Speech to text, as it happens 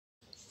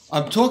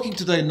I'm talking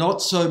today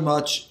not so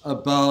much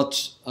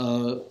about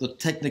the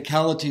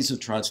technicalities of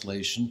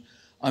translation.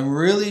 I'm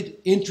really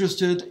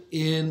interested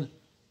in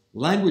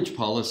language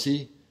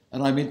policy,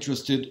 and I'm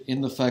interested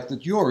in the fact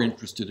that you're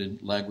interested in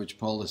language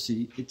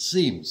policy, it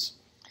seems.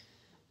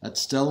 At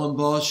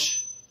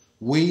Stellenbosch,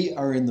 we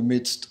are in the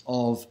midst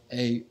of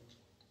a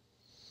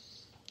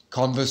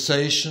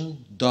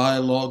conversation,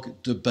 dialogue,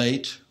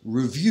 debate,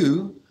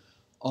 review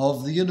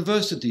of the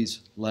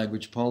university's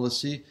language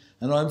policy,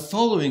 and I'm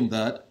following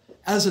that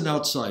as an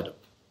outsider.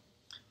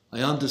 I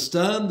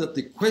understand that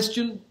the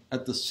question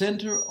at the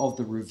center of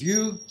the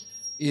review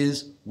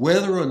is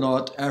whether or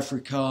not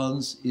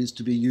Afrikaans is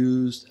to be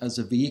used as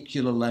a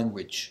vehicular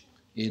language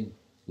in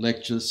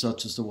lectures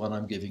such as the one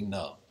I'm giving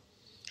now.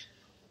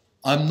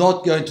 I'm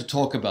not going to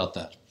talk about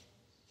that.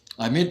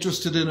 I'm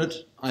interested in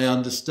it, I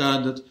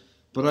understand it,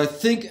 but I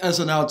think as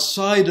an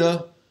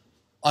outsider,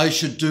 I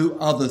should do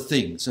other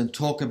things and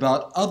talk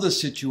about other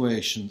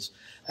situations,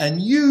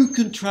 and you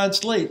can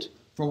translate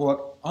from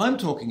what I'm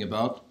talking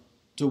about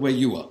to where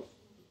you are.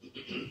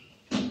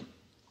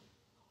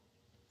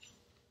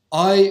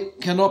 I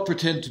cannot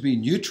pretend to be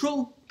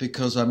neutral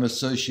because I'm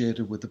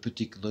associated with a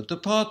particular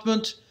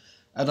department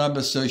and I'm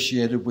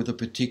associated with a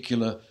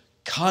particular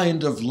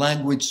kind of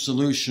language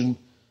solution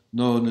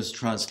known as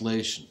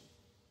translation.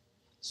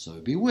 So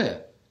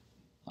beware,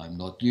 I'm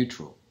not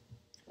neutral.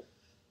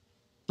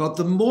 But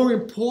the more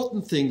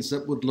important things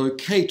that would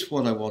locate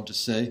what I want to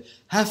say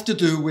have to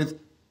do with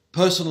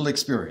personal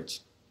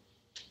experience.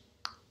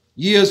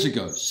 Years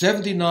ago,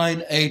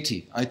 79,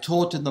 80, I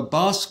taught in the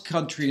Basque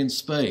country in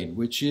Spain,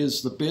 which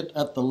is the bit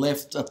at the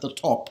left at the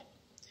top.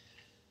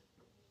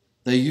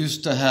 They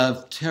used to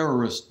have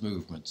terrorist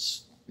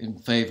movements in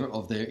favor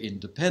of their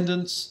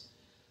independence.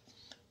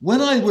 When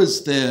I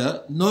was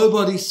there,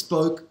 nobody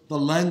spoke the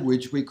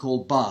language we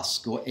call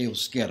Basque or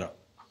Euskera.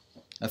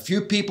 A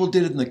few people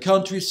did it in the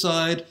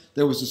countryside.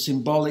 There was a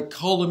symbolic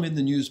column in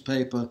the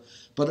newspaper,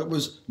 but it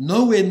was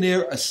nowhere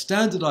near a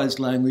standardized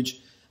language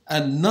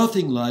and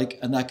nothing like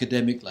an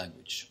academic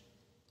language.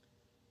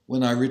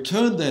 When I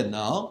return there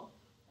now,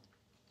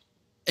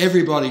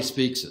 everybody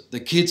speaks it. The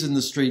kids in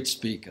the street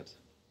speak it.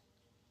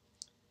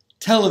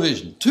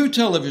 Television, 2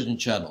 television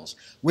channels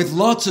with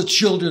lots of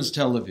children's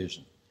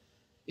television.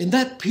 In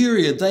that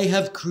period, they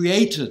have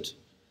created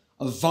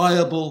a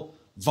viable,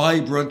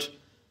 vibrant,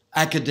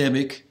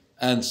 academic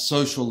and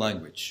social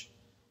language.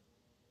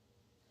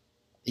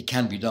 It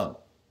can be done.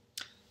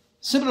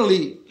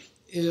 Similarly,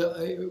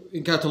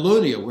 in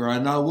Catalonia, where I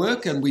now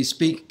work, and we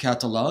speak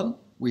Catalan.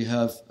 We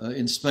have,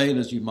 in Spain,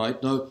 as you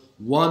might know,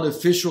 one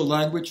official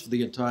language for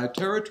the entire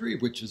territory,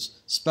 which is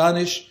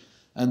Spanish,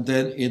 and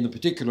then in the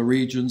particular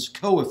regions,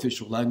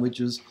 co-official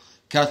languages,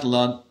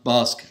 Catalan,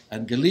 Basque,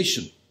 and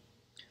Galician.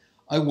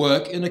 I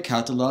work in a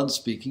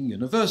Catalan-speaking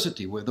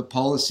university, where the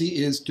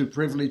policy is to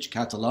privilege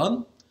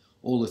Catalan.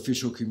 All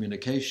official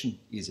communication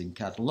is in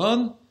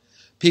Catalan.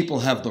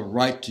 People have the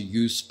right to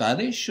use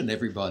Spanish, and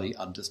everybody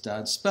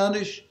understands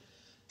Spanish.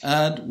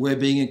 And we're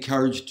being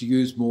encouraged to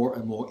use more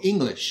and more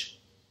English.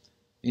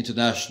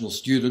 International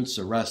students,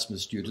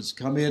 Erasmus students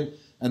come in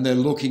and they're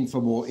looking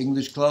for more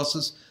English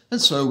classes,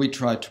 and so we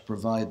try to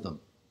provide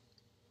them.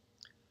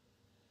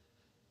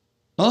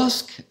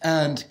 Basque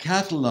and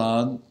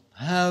Catalan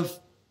have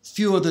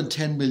fewer than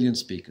 10 million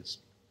speakers.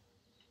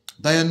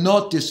 They are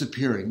not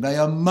disappearing. They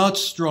are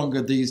much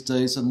stronger these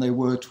days than they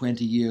were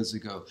 20 years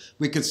ago.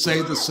 We could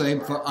say the same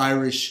for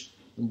Irish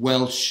and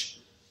Welsh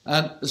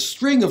and a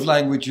string of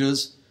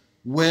languages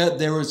where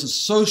there is a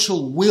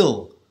social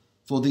will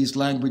for these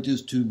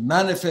languages to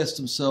manifest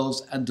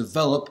themselves and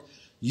develop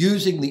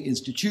using the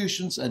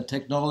institutions and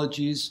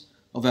technologies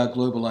of our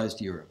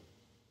globalized era.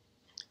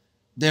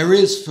 There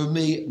is, for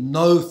me,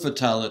 no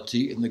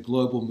fatality in the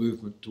global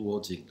movement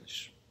towards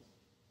English,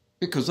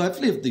 because I've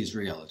lived these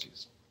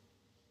realities.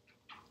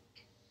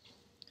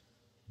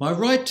 My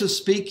right to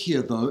speak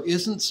here, though,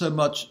 isn't so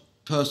much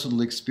personal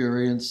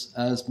experience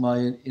as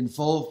my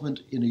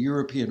involvement in a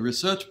European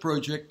research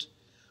project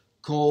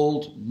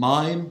called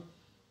MIME,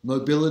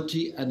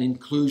 Mobility and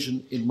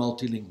Inclusion in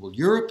Multilingual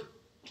Europe,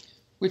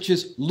 which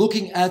is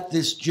looking at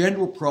this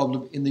general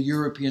problem in the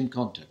European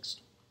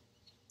context.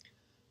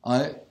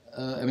 I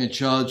am in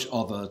charge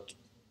of a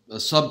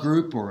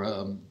subgroup or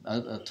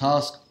a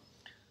task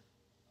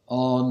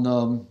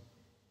on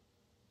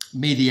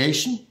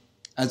mediation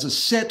as a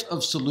set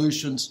of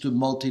solutions to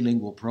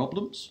multilingual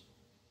problems,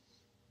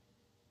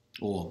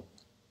 or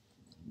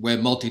where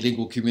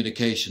multilingual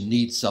communication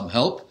needs some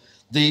help.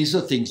 These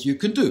are things you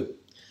can do.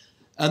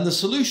 And the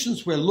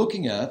solutions we're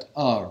looking at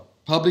are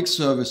public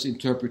service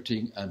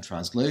interpreting and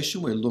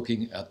translation. We're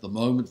looking at the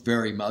moment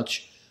very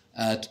much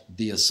at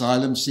the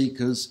asylum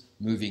seekers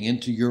moving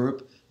into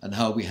Europe and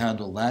how we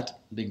handle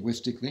that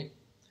linguistically.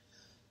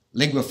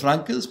 Lingua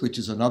francas, which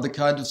is another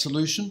kind of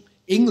solution.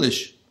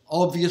 English,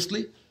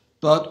 obviously,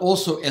 but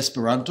also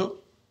Esperanto.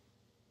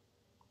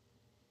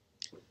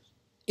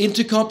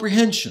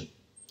 Intercomprehension.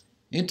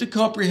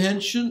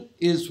 Intercomprehension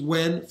is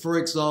when, for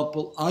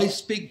example, I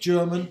speak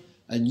German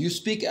and you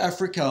speak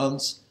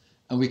Afrikaans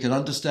and we can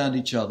understand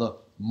each other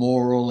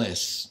more or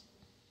less.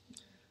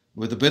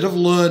 with a bit of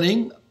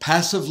learning,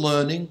 passive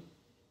learning,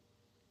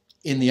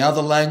 in the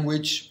other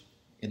language,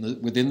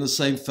 within the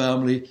same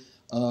family,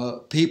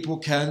 people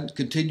can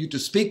continue to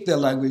speak their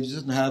languages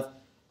and have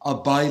a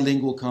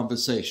bilingual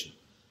conversation.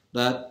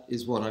 That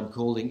is what I'm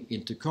calling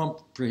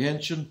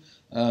intercomprehension,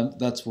 and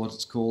that's what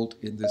it's called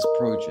in this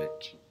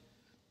project.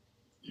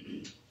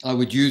 I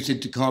would use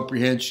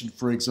intercomprehension,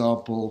 for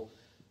example,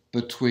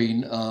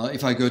 between,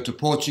 if I go to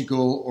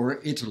Portugal or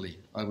Italy,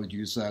 I would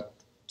use that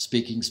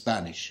speaking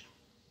Spanish.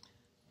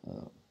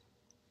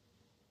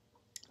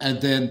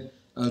 And then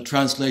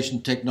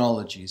translation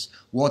technologies.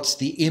 What's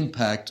the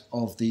impact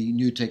of the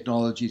new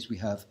technologies we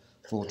have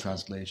for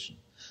translation?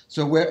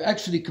 So we're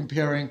actually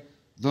comparing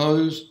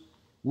those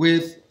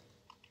with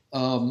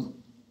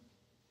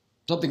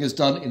something that's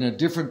done in a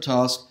different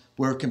task.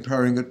 We're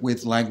comparing it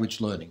with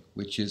language learning,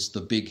 which is the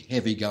big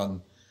heavy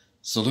gun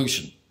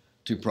solution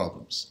to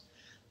problems.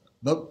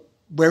 But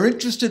we're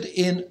interested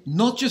in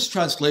not just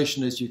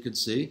translation, as you can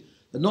see,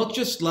 and not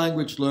just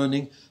language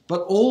learning,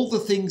 but all the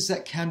things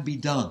that can be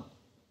done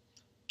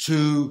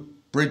to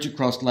bridge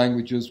across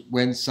languages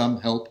when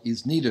some help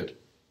is needed.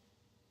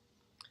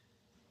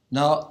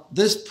 Now,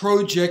 this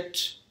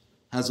project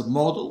has a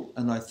model,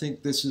 and I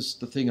think this is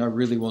the thing I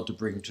really want to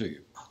bring to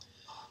you.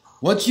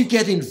 Once you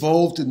get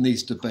involved in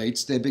these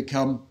debates, they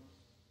become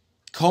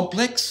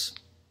complex,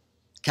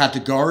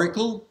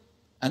 categorical,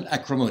 and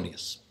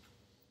acrimonious,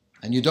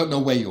 and you don't know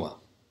where you are.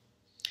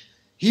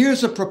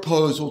 Here's a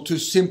proposal to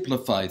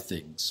simplify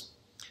things.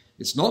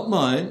 It's not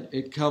mine.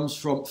 It comes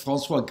from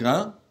François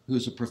Grain, who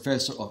is a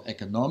professor of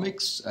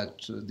economics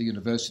at the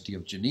University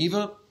of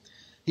Geneva.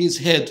 He's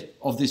head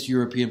of this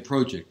European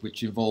project,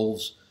 which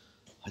involves,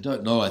 I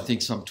don't know, I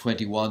think some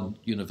 21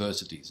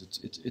 universities.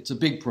 It's a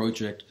big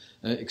project,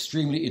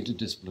 extremely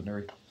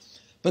interdisciplinary.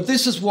 But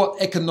this is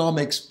what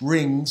economics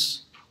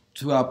brings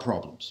to our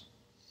problems.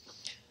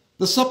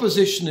 The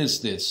supposition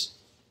is this.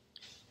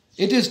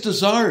 It is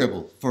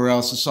desirable for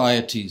our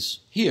societies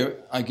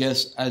here, I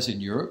guess, as in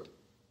Europe,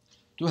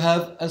 to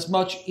have as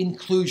much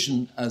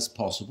inclusion as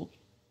possible.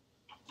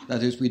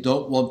 That is, we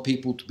don't want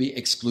people to be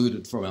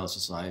excluded from our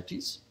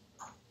societies.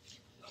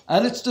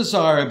 And it's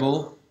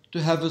desirable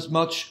to have as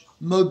much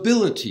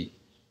mobility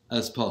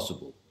as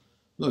possible.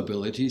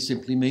 Mobility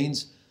simply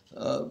means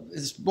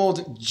it's more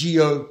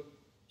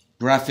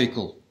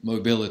geographical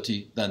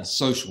mobility than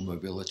social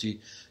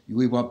mobility.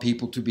 We want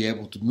people to be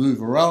able to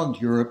move around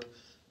Europe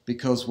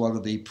because one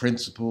of the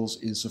principles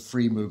is the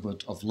free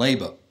movement of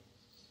labor.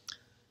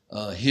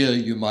 Here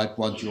you might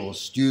want your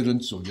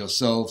students or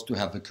yourselves to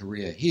have a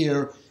career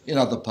here, in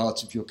other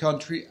parts of your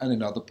country and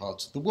in other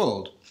parts of the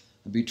world,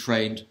 and be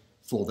trained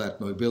for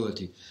that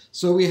mobility.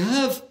 So we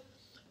have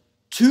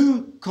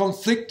two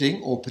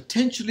conflicting or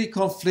potentially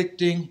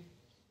conflicting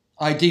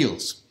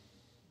ideals.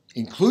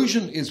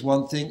 Inclusion is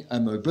one thing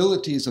and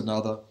mobility is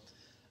another,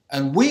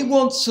 and we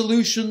want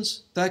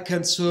solutions that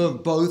can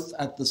serve both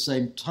at the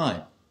same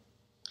time.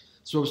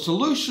 So a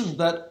solution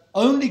that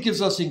only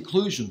gives us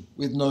inclusion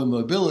with no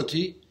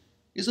mobility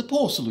is a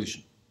poor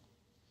solution.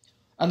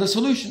 And a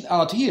solution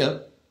out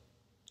here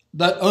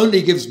that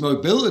only gives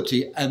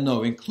mobility and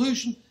no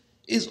inclusion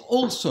is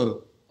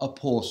also a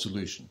poor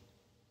solution.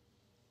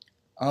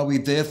 Are we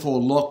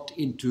therefore locked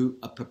into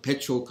a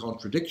perpetual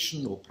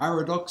contradiction or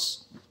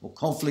paradox or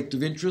conflict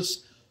of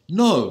interest?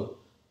 No,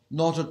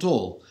 not at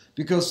all,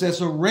 because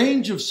there's a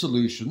range of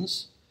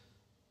solutions,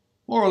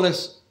 more or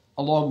less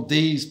along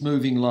these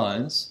moving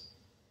lines,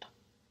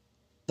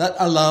 that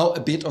allow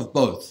a bit of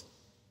both,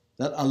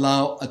 that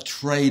allow a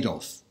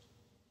trade-off.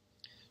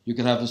 You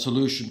can have a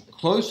solution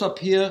close up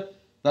here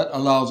that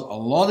allows a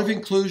lot of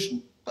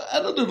inclusion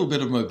and a little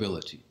bit of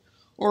mobility,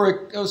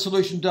 or a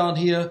solution down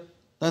here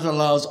that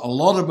allows a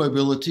lot of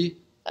mobility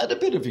and a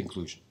bit of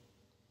inclusion.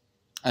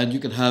 And you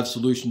can have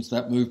solutions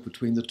that move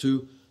between the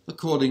two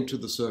according to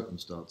the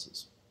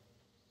circumstances.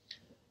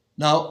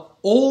 Now,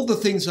 all the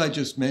things I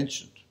just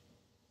mentioned,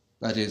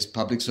 that is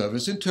public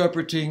service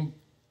interpreting,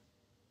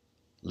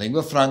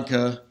 lingua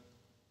franca,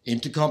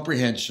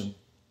 intercomprehension,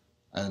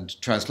 and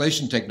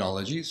translation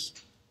technologies,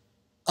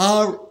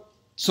 are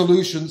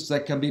solutions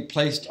that can be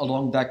placed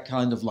along that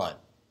kind of line.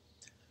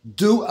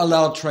 Do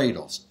allow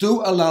trade-offs.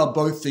 Do allow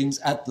both things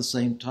at the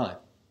same time.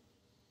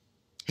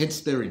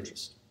 Hence their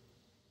interest.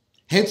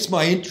 Hence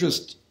my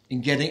interest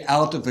in getting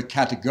out of a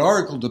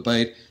categorical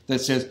debate that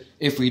says,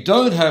 if we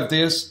don't have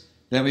this,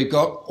 then we've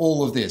got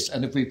all of this.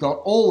 And if we've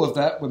got all of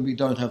that, when we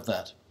don't have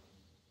that.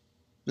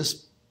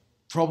 This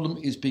problem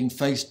is being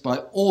faced by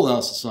all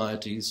our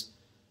societies.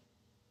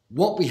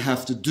 What we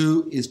have to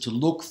do is to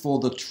look for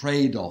the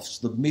trade-offs,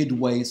 the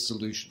midway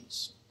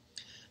solutions.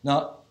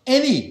 Now,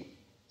 any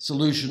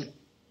solution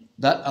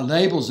that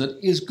enables it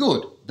is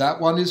good.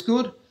 That one is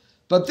good.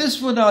 But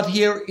this one out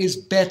here is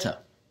better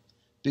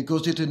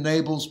because it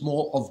enables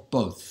more of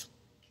both.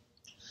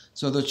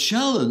 So the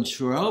challenge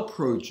for our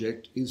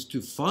project is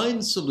to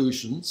find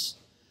solutions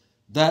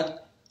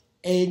that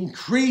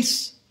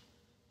increase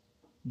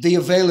the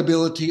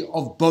availability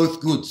of both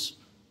goods.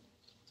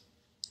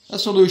 A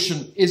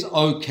solution is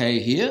okay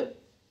here,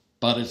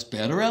 but it's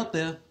better out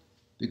there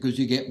because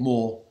you get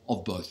more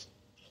of both.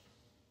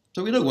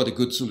 So we know what a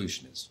good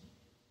solution is,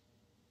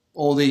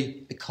 or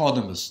the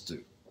economists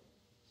do.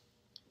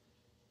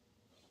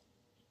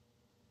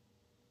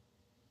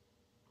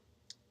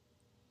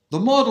 The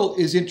model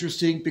is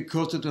interesting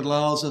because it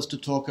allows us to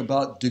talk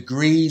about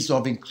degrees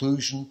of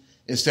inclusion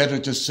instead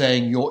of just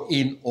saying you're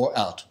in or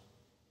out.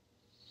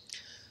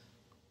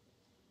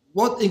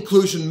 What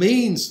inclusion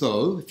means,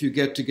 though, if you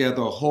get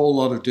together a whole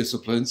lot of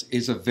disciplines,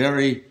 is a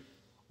very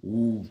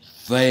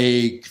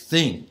vague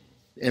thing.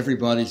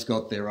 Everybody's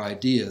got their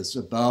ideas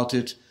about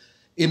it.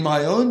 In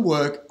my own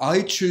work,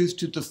 I choose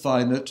to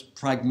define it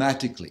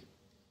pragmatically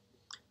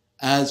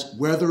as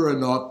whether or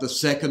not the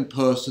second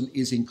person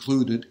is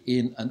included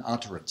in an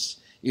utterance.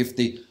 If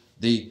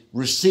the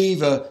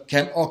receiver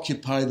can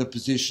occupy the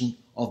position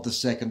of the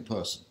second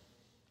person.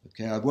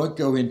 Okay, I won't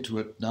go into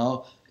it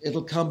now.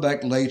 It'll come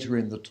back later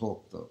in the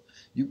talk, though.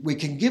 We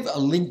can give a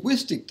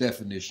linguistic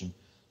definition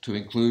to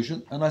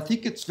inclusion, and I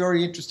think it's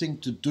very interesting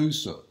to do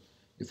so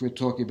if we're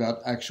talking about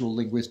actual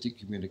linguistic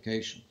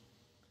communication.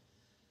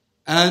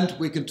 And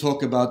we can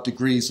talk about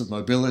degrees of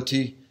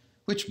mobility,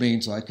 which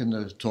means I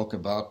can talk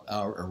about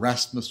our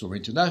Erasmus or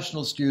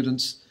international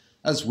students,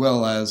 as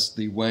well as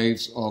the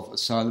waves of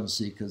asylum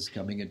seekers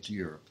coming into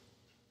Europe.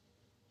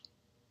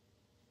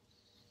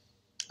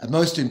 And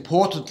most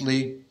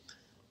importantly,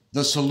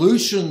 the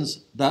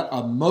solutions that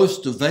are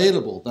most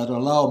available, that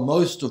allow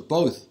most of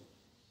both,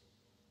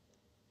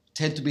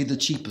 tend to be the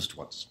cheapest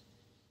ones.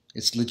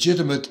 It's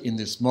legitimate in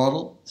this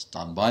model, it's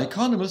done by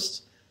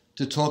economists,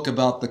 to talk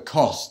about the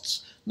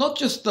costs, not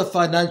just the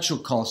financial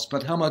costs,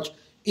 but how much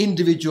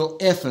individual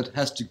effort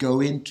has to go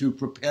into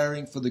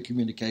preparing for the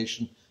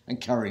communication and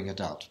carrying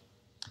it out.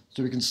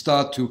 So we can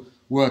start to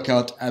work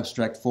out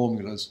abstract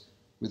formulas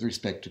with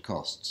respect to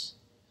costs.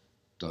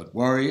 Don't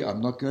worry,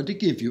 I'm not going to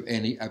give you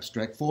any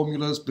abstract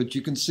formulas, but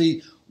you can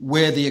see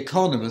where the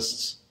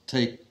economists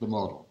take the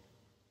model.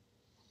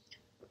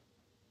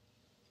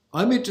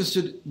 I'm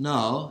interested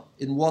now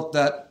in what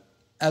that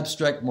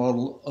abstract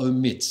model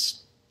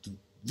omits. The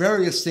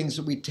various things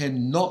that we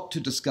tend not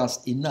to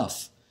discuss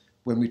enough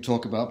when we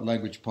talk about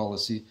language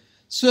policy,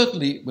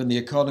 certainly when the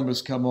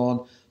economists come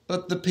on,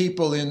 but the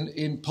people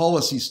in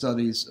policy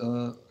studies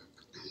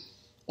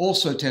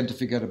also tend to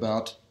forget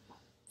about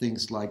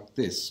things like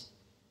this.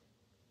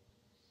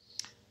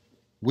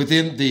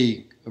 Within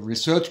the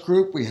research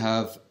group, we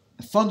have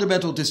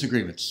fundamental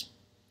disagreements.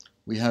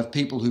 We have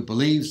people who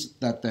believe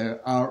that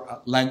there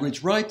are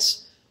language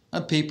rights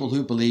and people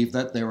who believe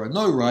that there are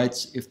no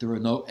rights if there are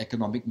no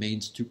economic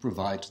means to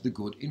provide the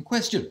good in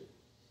question.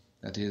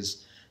 That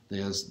is,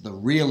 there's the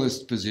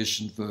realist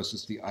position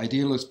versus the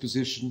idealist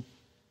position.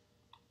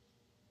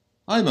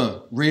 I'm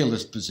a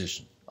realist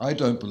position. I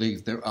don't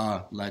believe there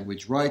are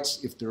language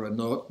rights if there are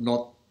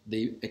not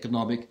the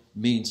economic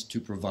means to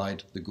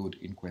provide the good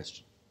in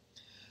question.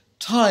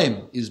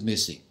 Time is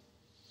missing.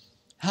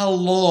 How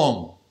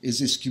long is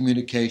this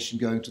communication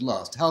going to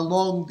last? How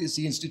long is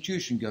the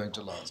institution going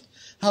to last?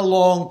 How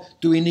long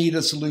do we need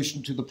a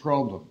solution to the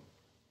problem?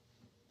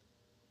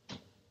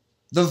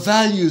 The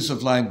values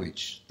of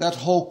language, that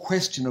whole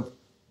question of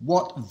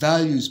what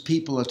values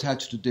people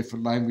attach to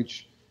different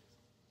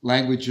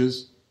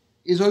languages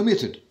is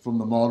omitted from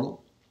the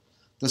model.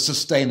 The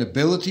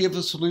sustainability of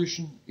the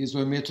solution is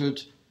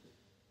omitted,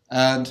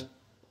 and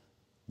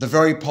the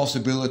very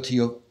possibility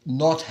of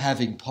not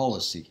having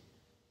policy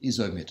is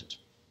omitted.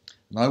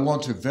 And I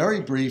want to very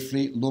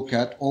briefly look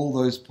at all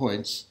those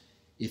points,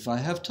 if I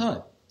have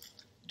time,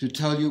 to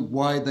tell you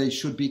why they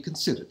should be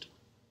considered.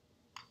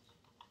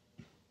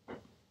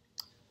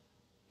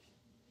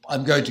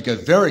 I'm going to go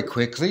very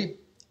quickly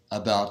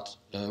about,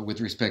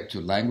 with respect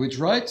to language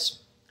rights,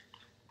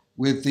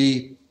 with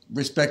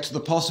respect to the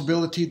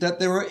possibility that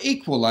there are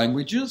equal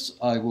languages.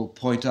 I will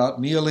point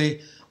out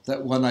merely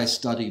that when I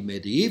study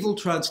medieval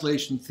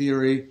translation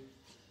theory,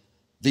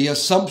 the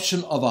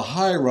assumption of a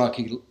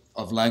hierarchy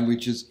of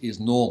languages is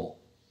normal,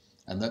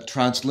 and that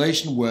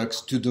translation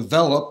works to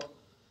develop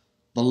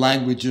the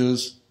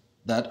languages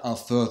that are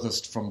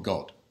furthest from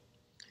God.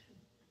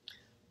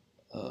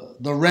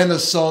 The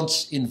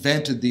Renaissance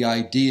invented the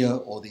idea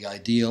or the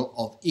ideal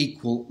of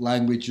equal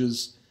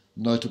languages,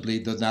 notably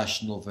the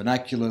national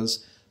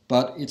vernaculars,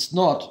 but it's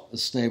not a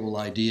stable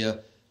idea,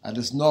 and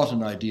it's not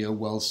an idea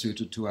well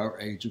suited to our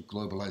age of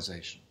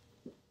globalization.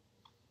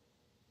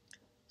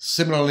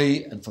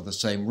 Similarly, and for the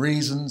same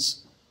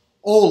reasons,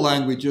 all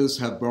languages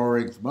have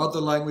borrowing from other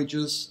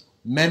languages.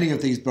 Many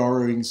of these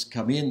borrowings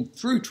come in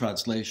through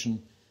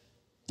translation.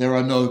 There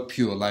are no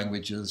pure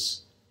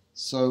languages,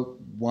 so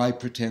why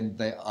pretend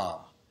they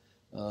are?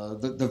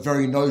 The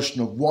very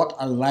notion of what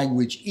a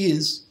language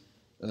is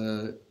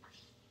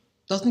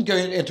doesn't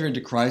enter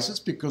into crisis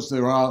because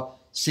there are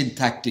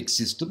syntactic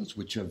systems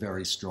which are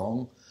very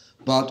strong,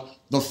 but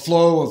the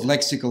flow of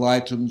lexical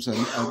items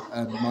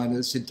and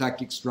minor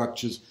syntactic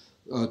structures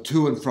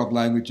to and from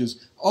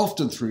languages,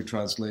 often through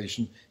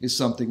translation, is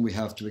something we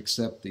have to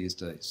accept these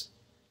days.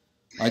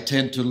 I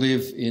tend to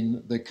live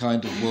in the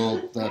kind of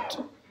world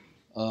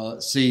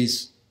that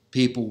sees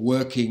people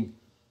working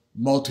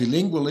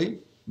multilingually,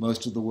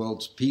 Most of the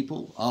world's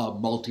people are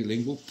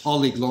multilingual.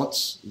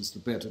 Polyglots is the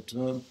better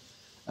term.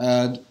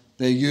 And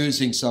they're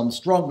using some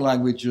strong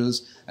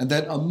languages and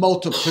then a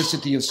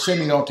multiplicity of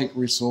semiotic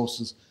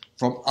resources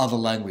from other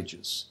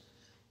languages.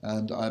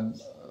 And I'm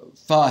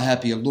far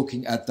happier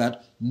looking at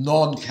that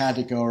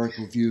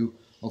non-categorical view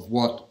of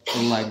what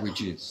a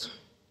language is.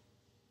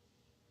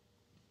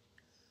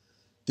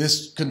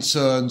 This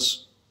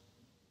concerns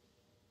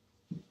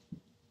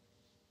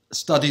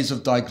studies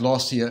of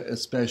diglossia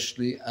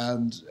especially,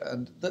 and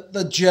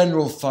the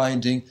general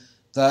finding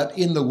that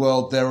in the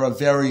world there are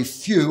very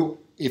few,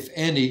 if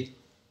any,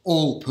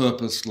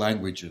 all-purpose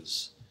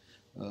languages.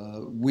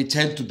 We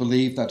tend to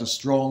believe that a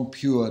strong,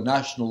 pure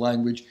national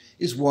language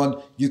is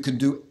one you can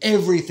do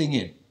everything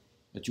in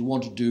that you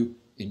want to do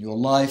in your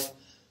life.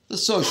 The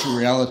social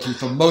reality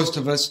for most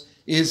of us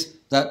is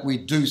that we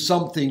do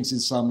some things in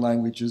some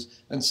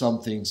languages and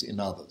some things in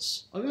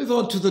others. I'll move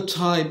on to the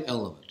time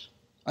element.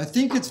 I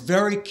think it's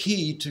very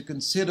key to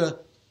consider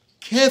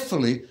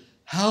carefully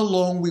how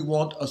long we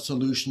want a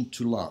solution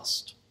to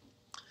last.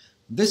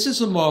 This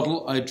is a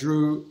model I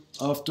drew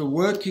after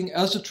working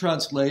as a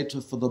translator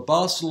for the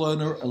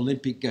Barcelona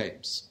Olympic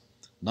Games,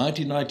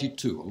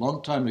 1992, a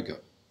long time ago.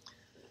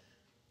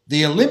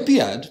 The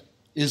Olympiad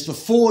is the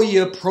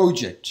 4-year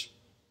project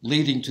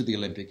leading to the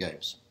Olympic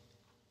Games.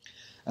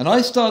 And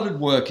I started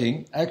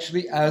working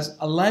actually as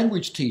a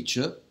language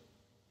teacher.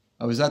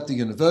 I was at the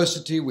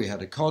university, we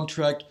had a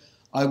contract.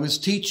 I was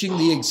teaching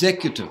the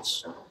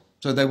executives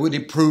so they would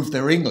improve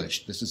their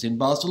English. This is in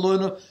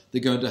Barcelona.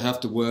 They're going to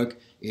have to work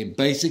in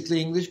basically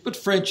English, but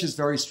French is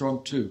very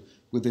strong too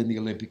within the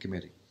Olympic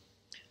Committee.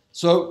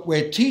 So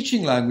we're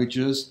teaching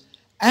languages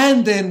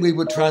and then we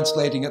were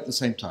translating at the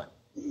same time.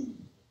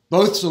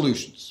 Both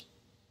solutions.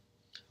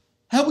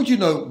 How would you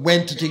know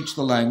when to teach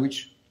the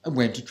language and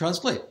when to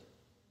translate?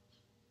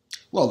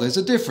 Well, there's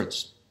a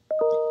difference.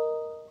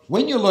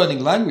 When you're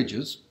learning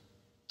languages,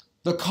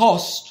 the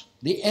cost,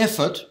 the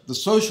effort, the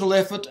social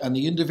effort and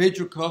the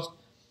individual cost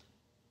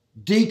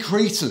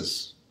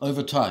decreases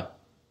over time.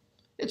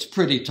 It's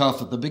pretty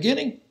tough at the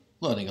beginning.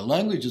 Learning a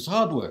language is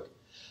hard work.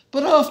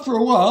 But after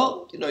a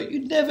while, you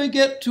never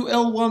get to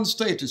L1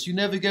 status. You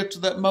never get to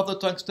that mother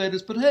tongue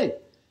status. But hey,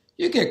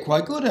 you get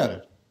quite good at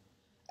it.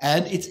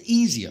 And it's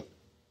easier.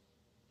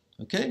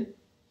 Okay?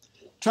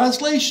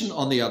 Translation,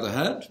 on the other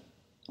hand,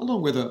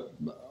 along with a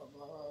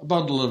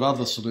bundle of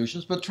other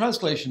solutions, but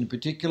translation in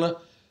particular,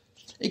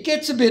 it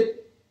gets a bit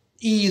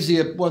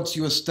easier once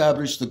you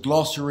establish the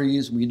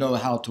glossaries and we know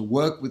how to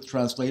work with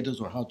translators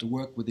or how to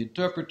work with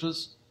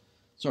interpreters.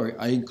 Sorry,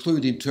 I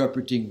include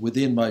interpreting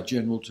within my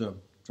general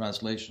term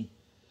translation.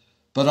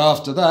 But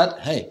after that,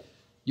 hey,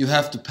 you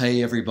have to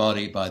pay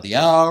everybody by the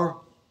hour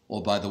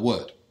or by the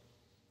word.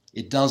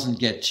 It doesn't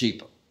get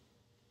cheaper.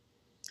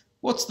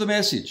 What's the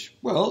message?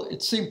 Well,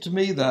 it seemed to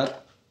me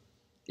that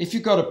if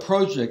you've got a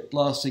project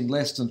lasting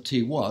less than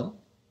T1,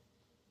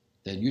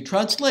 then you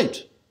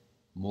translate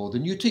more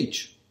than you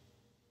teach.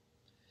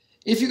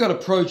 If you've got a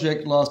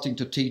project lasting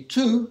to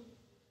T2,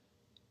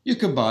 you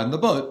combine the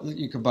both.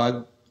 You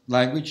combine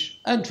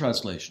language and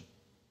translation.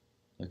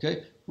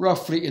 Okay?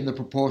 Roughly in the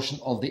proportion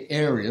of the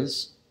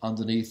areas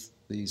underneath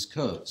these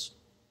curves.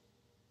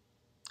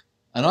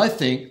 And I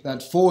think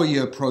that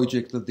 4-year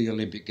project of the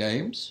Olympic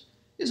Games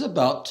is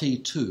about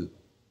T2.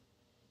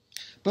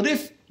 But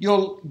if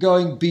you're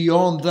going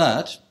beyond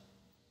that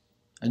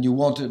and you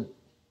want to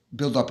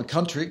build up a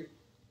country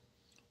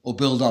or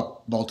build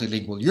up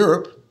multilingual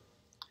Europe,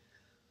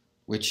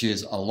 which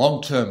is a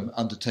long-term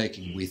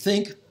undertaking, we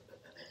think,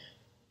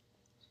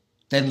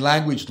 then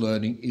language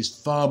learning is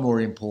far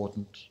more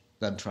important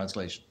than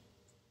translation.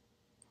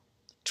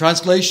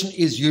 Translation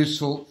is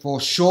useful for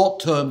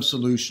short-term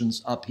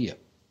solutions up here.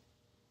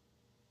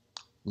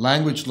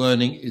 Language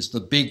learning is the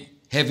big,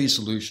 heavy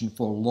solution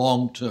for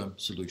long-term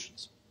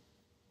solutions.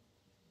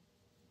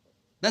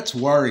 That's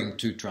worrying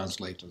to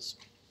translators.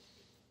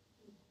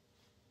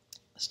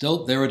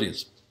 Still, there it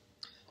is.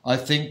 I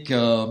think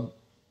 4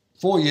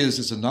 years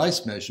is a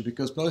nice measure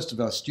because most of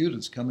our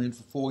students come in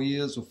for 4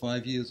 years or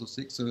 5 years or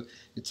 6, so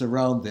it's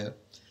around there.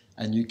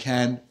 And you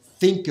can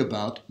think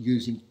about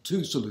using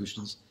 2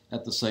 solutions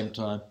at the same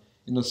time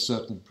in a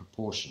certain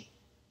proportion.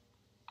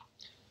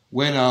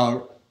 When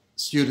our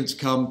students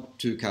come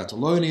to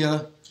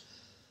Catalonia,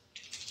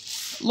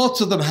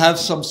 lots of them have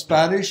some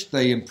Spanish,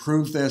 they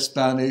improve their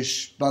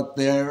Spanish, but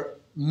they're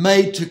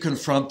made to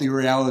confront the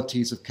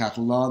realities of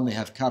Catalan. They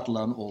have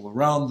Catalan all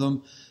around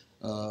them.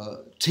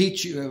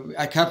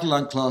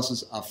 Catalan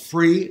classes are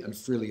free and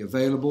freely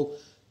available.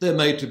 They're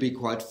made to be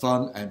quite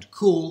fun and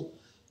cool.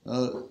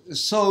 Do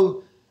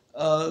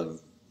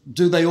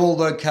they all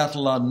learn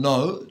Catalan?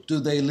 No. Do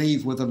they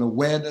leave with an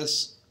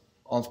awareness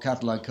of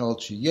Catalan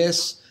culture?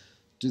 Yes.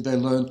 Do they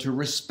learn to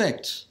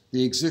respect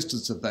the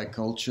existence of that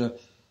culture?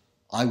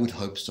 I would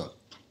hope so.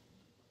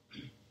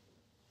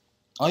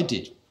 I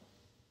did.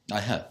 I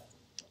have.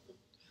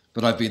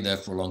 But I've been there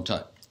for a long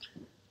time.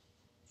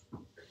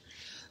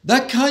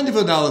 That kind of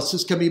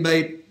analysis can be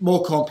made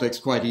more complex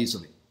quite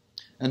easily.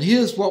 And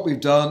here's what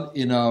we've done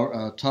in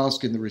our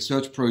task in the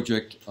research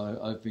project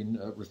I've been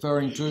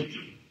referring to.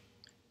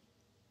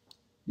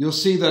 You'll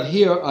see that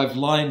here I've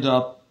lined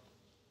up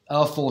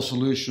our 4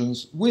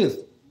 solutions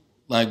with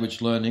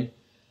language learning.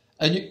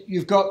 And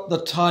you've got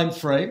the time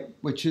frame,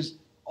 which is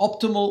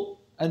optimal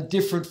and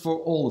different for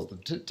all of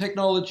them.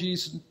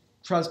 Technologies and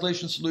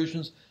translation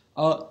solutions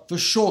are for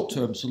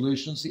short-term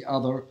solutions, the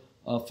other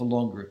are for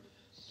longer.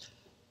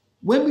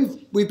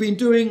 When we've been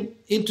doing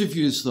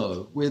interviews,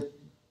 though, with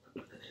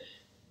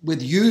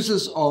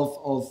users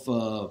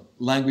of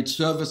language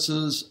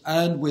services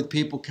and with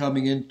people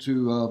coming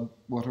into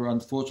what are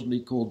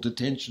unfortunately called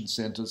detention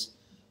centers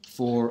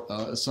for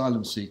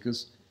asylum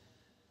seekers,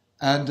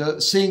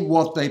 and seeing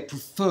what they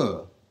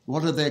prefer,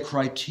 what are their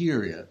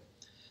criteria.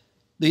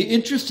 The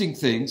interesting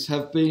things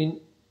have been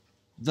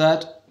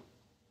that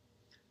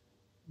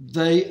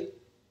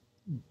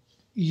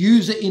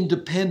user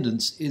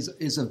independence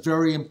is a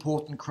very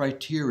important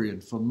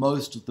criterion for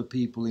most of the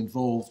people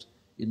involved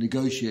in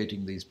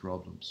negotiating these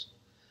problems.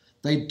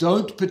 They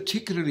don't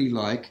particularly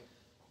like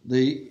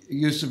the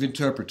use of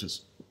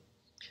interpreters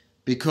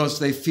because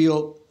they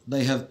feel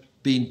they have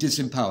been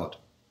disempowered.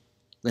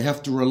 They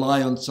have to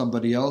rely on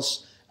somebody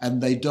else,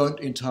 and they don't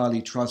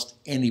entirely trust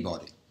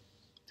anybody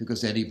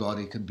because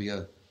anybody can be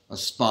a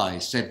spy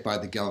sent by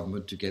the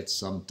government to get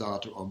some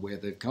data on where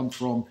they've come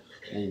from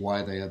or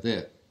why they are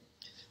there.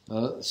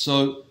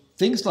 So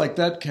things like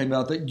that came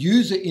out, that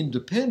user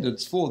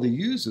independence for the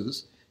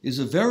users is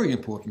a very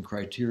important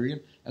criterion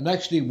and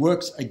actually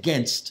works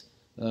against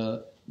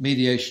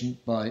mediation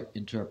by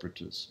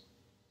interpreters.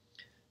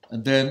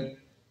 And then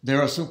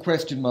there are some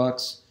question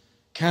marks.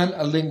 Can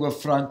a lingua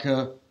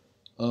franca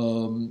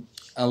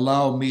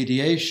allow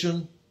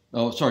inclusion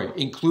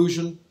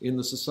in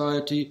the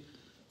society?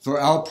 For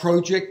our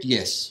project,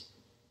 yes,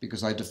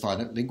 because I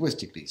define it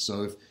linguistically.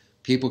 So if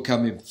people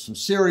come in from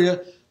Syria,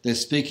 they're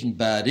speaking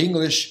bad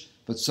English,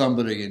 but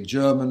somebody in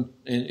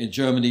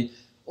Germany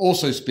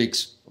also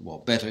speaks,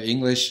 better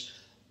English.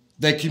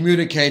 They're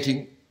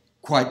communicating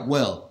quite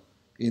well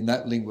in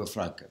that lingua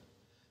franca.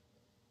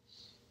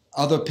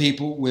 Other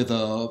people with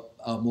a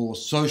more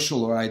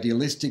social or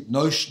idealistic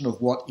notion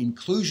of what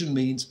inclusion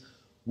means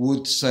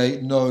would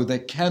say, no, there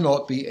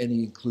cannot be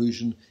any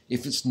inclusion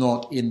if it's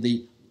not in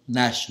the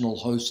national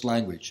host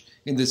language,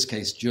 in this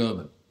case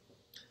German.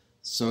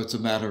 So it's a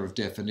matter of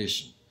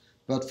definition.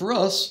 But for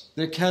us,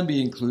 there can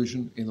be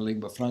inclusion in the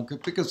lingua franca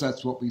because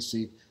that's what we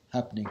see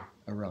happening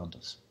around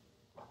us.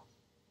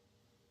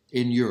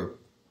 In Europe,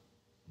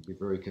 be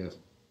very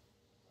careful.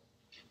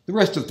 The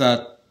rest of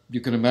that,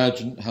 you can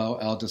imagine how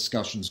our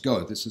discussions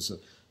go. This is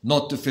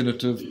not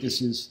definitive,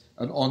 this is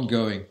an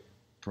ongoing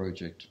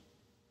project.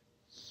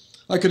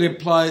 I could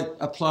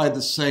apply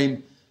the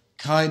same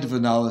kind of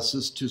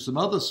analysis to some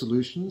other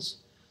solutions.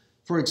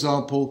 For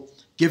example,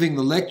 giving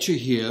the lecture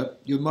here,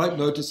 you might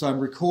notice I'm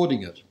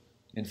recording it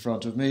in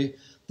front of me.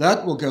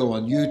 That will go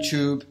on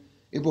YouTube.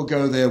 It will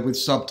go there with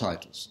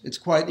subtitles. It's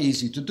quite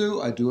easy to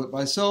do. I do it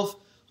myself.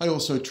 I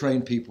also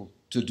train people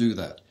to do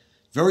that.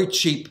 Very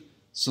cheap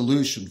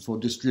solution for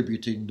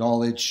distributing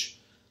knowledge.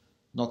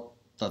 Not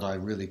that I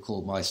really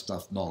call my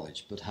stuff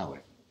knowledge, but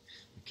however.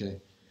 Okay.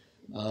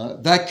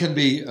 That can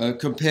be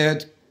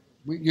compared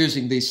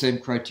using these same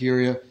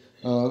criteria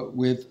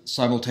with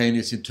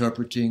simultaneous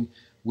interpreting,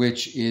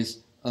 which is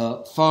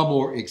far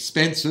more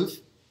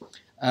expensive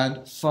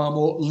and far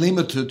more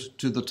limited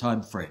to the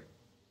time frame.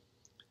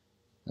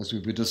 As we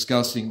were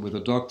discussing with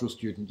a doctoral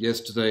student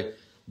yesterday,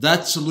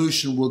 that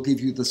solution will give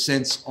you the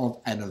sense of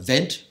an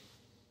event,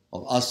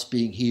 of us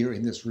being here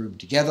in this room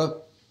together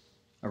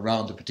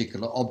around a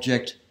particular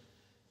object.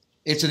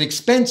 It's an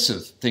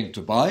expensive thing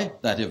to buy,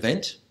 that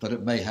event, but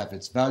it may have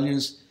its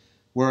values,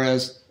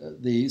 whereas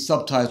the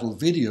subtitled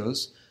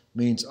videos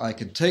means I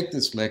can take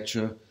this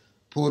lecture,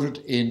 put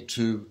it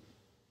into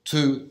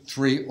 2,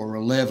 3, or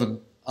 11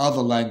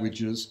 other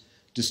languages,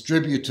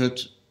 distribute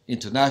it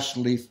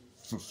internationally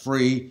for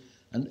free,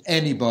 and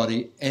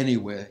anybody,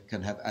 anywhere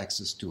can have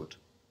access to it.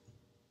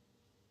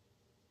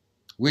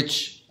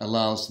 Which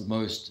allows the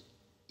most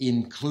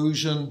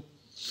inclusion?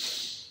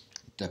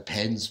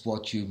 Depends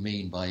what you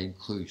mean by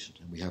inclusion,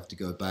 and we have to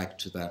go back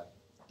to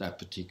that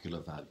particular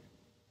value.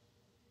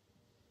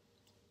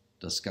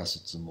 Discuss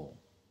it some more.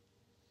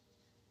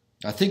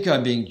 I think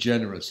I'm being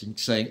generous in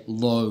saying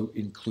low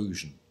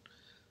inclusion.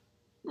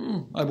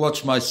 I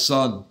watch my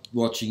son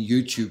watching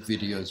YouTube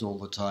videos all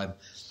the time.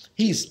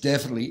 He's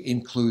definitely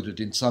included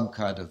in some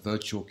kind of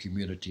virtual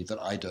community that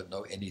I don't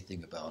know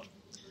anything about.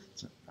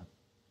 So,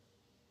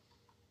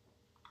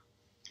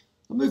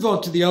 I'll move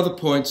on to the other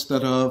points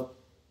that are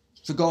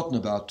forgotten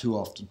about too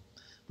often.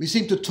 We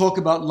seem to talk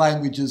about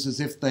languages as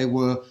if they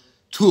were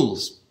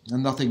tools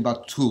and nothing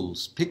but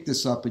tools. Pick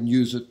this up and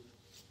use it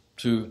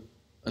to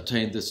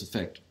attain this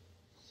effect.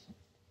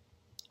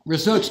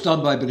 Research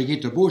done by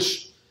Brigitte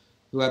Busch,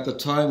 who at the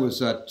time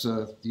was at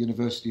the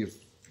University of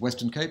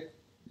Western Cape,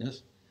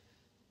 yes,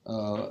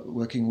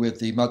 working with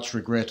the much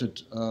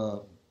regretted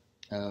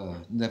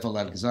Neville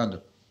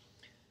Alexander,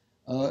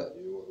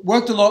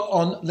 worked a lot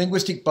on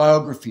linguistic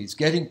biographies,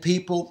 getting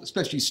people,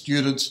 especially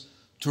students,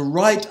 to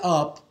write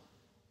up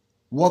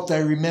what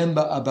they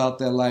remember about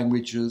their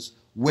languages,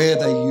 where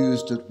they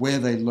used it, where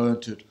they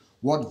learnt it,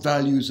 what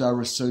values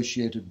are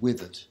associated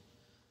with it.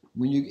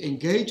 When you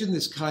engage in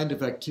this kind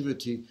of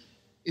activity,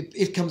 it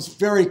becomes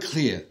very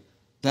clear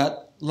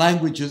that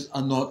languages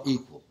are not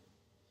equal.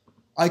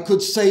 I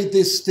could say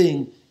this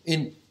thing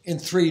in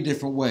 3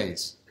 different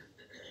ways,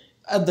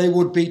 and they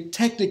would be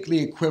technically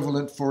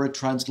equivalent for a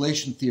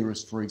translation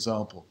theorist, for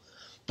example,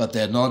 but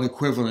they're not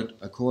equivalent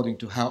according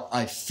to how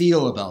I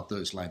feel about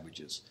those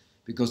languages,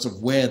 because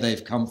of where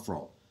they've come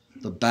from,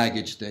 the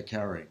baggage they're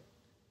carrying.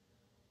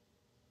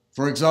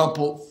 For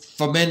example,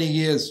 for many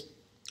years,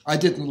 I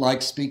didn't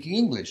like speaking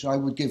English. I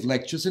would give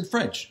lectures in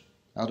French,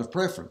 out of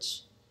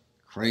preference.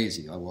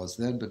 Crazy I was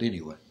then, but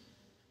anyway,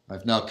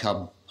 I've now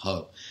come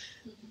home.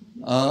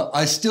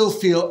 I still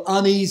feel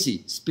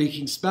uneasy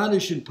speaking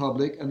Spanish in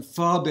public and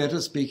far better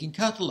speaking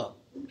Catalan,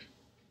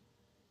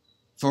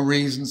 for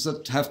reasons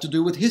that have to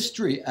do with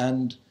history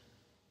and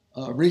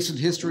recent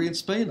history in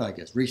Spain, I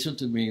guess.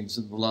 Recent, it means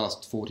in the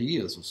last 40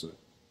 years or so.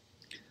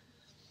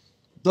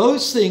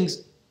 Those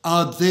things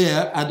are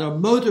there and are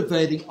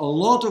motivating a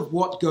lot of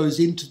what goes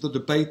into the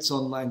debates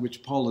on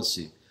language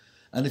policy.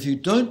 And if you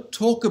don't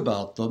talk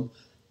about them,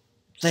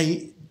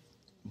 they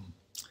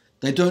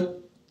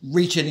don't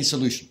reach any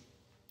solution.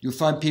 You'll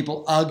find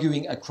people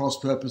arguing at cross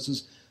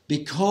purposes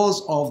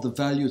because of the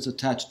values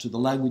attached to the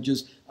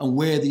languages and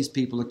where these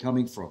people are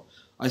coming from.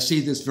 I see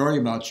this very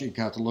much in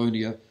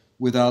Catalonia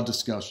with our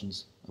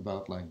discussions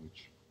about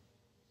language.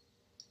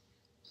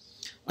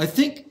 I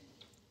think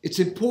it's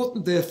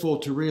important, therefore,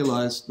 to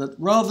realize that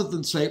rather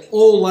than say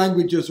all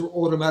languages are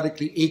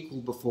automatically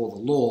equal before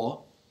the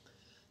law,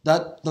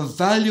 that the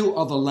value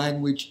of a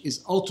language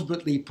is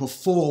ultimately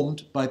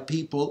performed by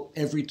people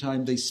every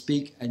time they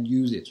speak and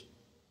use it.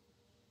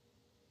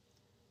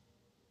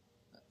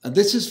 And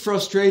this is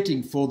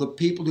frustrating for the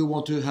people who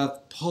want to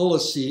have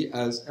policy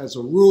as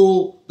a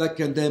rule that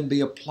can then be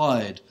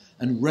applied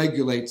and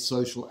regulate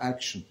social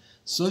action.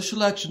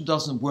 Social action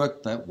doesn't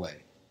work that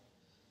way.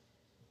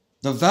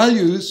 The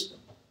values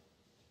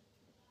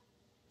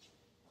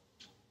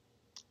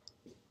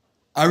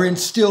are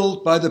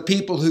instilled by the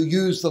people who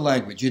use the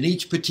language in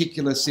each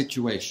particular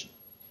situation.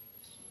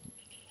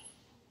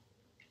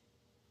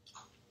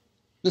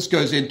 This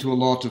goes into a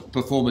lot of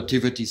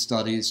performativity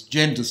studies,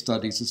 gender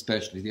studies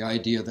especially, the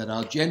idea that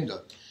our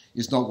gender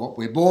is not what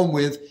we're born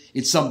with,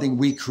 it's something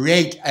we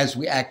create as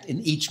we act in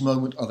each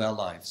moment of our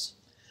lives.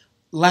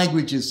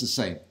 Language is the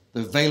same.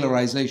 The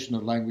valorization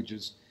of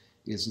languages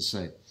is the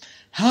same.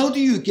 How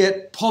do you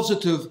get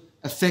positive,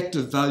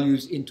 effective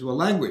values into a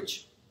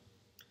language?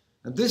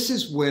 And this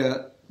is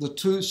where the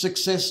 2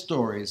 success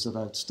stories that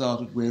I've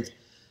started with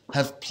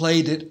have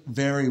played it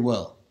very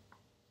well.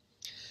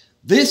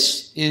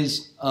 This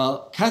is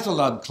a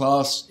Catalan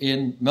class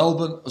in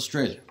Melbourne,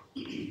 Australia.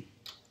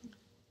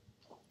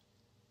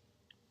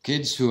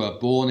 Kids who are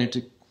born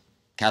into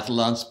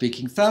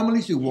Catalan-speaking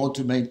families who want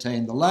to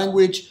maintain the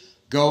language,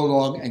 go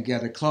along and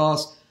get a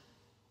class.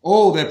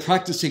 Oh, they're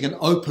practicing an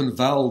open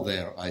vowel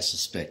there, I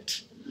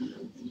suspect.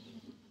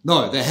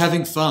 No, they're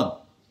having fun.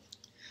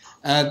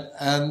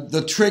 And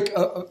the trick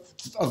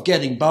of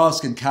getting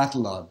Basque and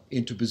Catalan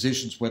into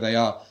positions where they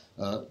are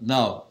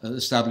now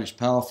established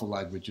powerful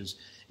languages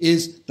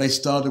is they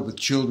started with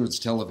children's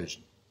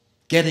television,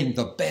 getting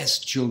the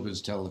best children's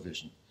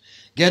television,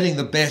 getting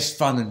the best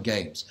fun and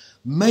games,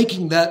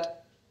 making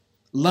that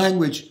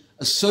language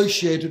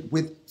associated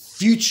with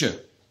future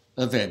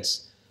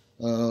events,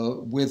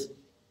 with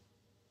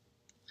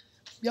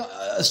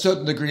a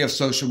certain degree of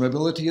social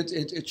mobility,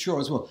 it's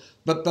sure as well.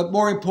 But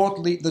more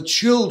importantly, the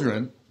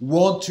children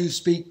want to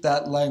speak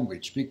that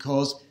language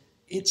because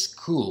it's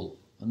cool.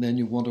 And then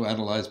you want to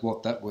analyze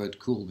what that word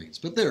cool means.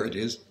 But there it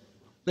is.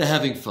 They're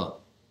having fun.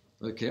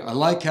 Okay, I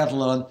like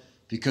Catalan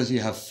because you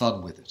have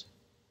fun with it.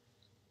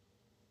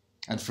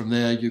 And from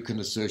there you can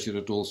associate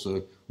it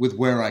also with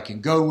where I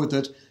can go with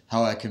it,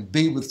 how I can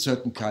be with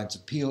certain kinds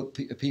of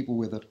people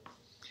with it.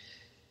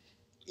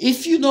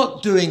 If you're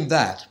not doing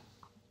that,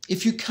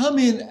 if you come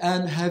in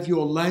and have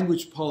your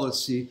language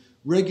policy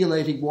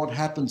regulating what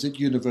happens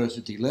at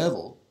university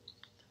level,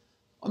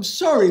 I'm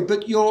sorry,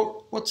 but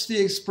you're, what's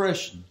the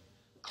expression?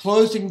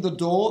 Closing the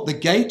door, the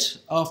gate,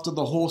 after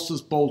the horse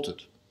has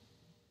bolted.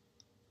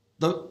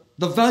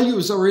 The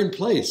values are in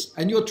place,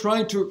 and you're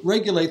trying to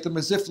regulate them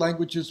as if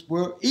languages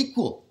were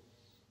equal.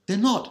 They're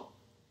not,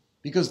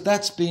 because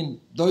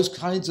those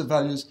kinds of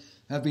values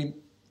have been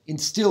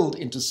instilled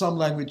into some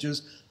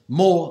languages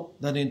more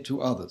than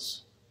into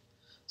others.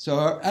 So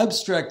our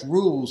abstract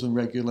rules and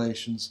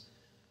regulations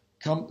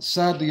come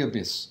sadly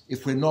amiss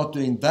if we're not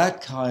doing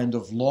that kind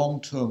of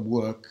long-term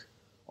work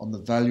on the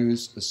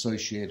values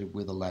associated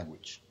with a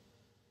language,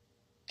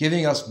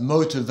 giving us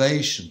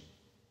motivation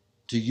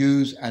to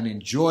use and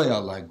enjoy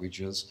our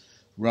languages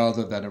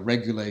rather than a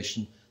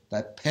regulation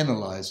that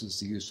penalizes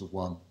the use of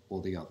one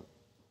or the other.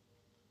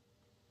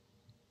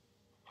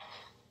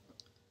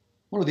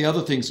 One of the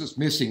other things that's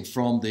missing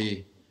from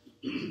the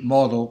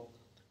model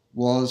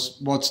was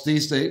what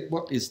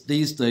is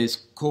these days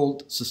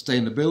called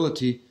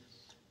sustainability,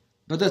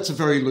 but that's a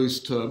very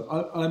loose term.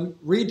 I'm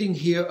reading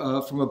here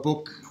from a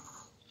book,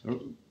 a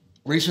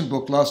recent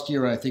book last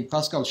year, I think,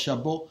 Pascal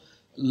Chabot,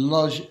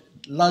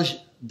 L'âge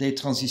des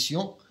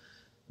transitions,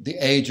 the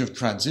age of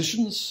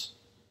transitions.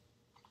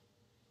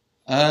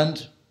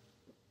 And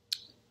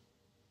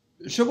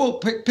Chabot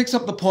picks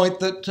up the point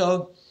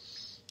that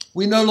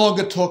we no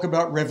longer talk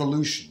about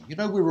revolution. You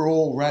know, we were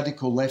all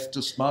radical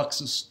leftist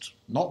Marxist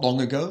not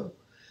long ago,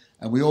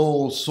 and we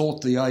all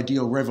sought the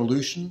ideal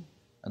revolution,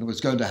 and it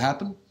was going to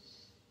happen,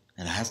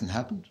 and it hasn't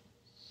happened.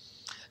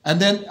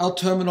 And then our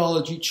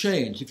terminology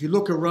changed. If you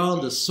look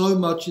around us, so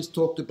much is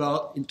talked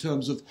about in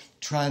terms of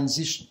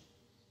transition.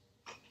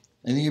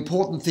 And the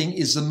important thing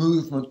is the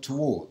movement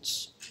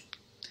towards.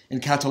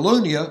 In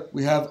Catalonia,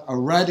 we have a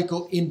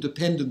radical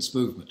independence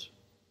movement,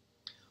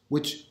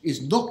 which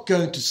is not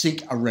going to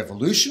seek a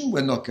revolution.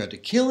 We're not going to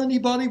kill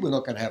anybody. We're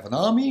not going to have an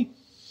army.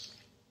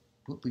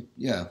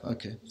 Yeah,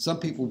 okay. Some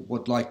people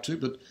would like to,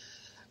 but...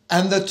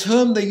 And the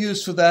term they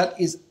use for that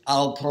is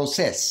el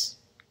procés,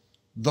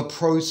 the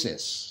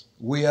process.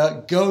 We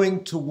are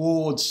going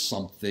towards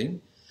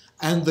something,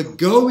 and the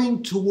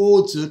going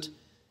towards it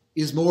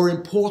is more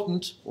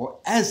important, or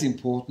as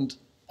important,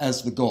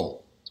 as the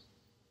goal.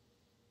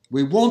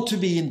 We want to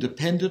be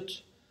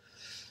independent,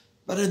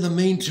 but in the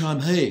meantime,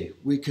 hey,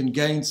 we can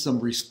gain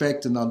some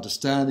respect and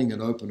understanding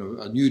and open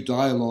a new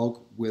dialogue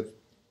with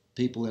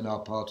people in our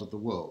part of the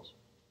world.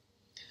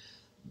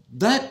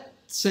 That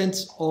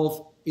sense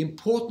of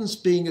importance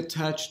being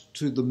attached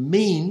to the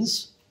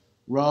means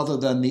rather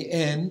than the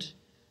end,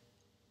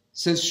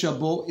 says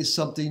Chabot, is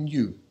something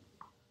new.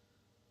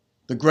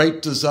 The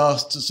great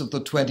disasters of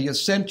the 20th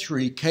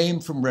century came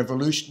from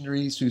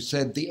revolutionaries who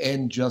said the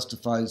end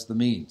justifies the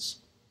means.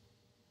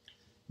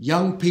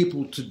 Young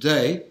people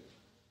today,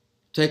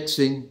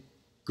 texting,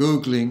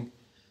 Googling,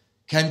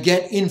 can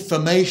get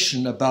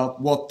information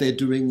about what they're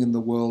doing in the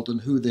world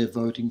and who they're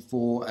voting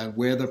for and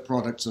where their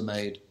products are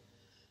made.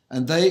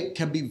 And they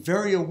can be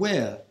very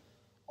aware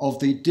of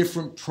the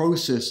different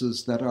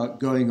processes that are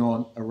going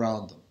on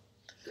around them,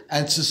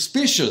 and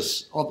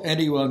suspicious of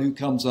anyone who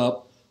comes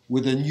up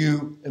with a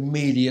new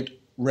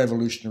immediate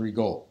revolutionary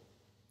goal,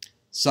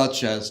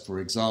 such as, for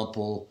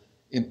example,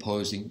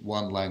 imposing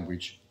one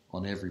language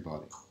on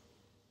everybody.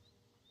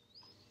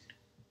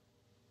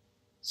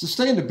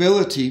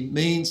 Sustainability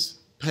means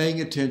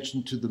paying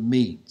attention to the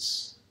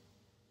means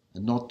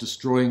and not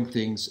destroying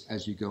things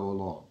as you go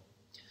along.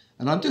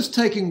 And I'm just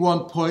taking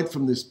one point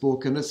from this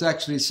book, and it's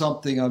actually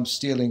something I'm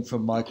stealing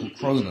from Michael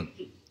Cronin,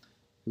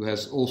 who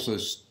has also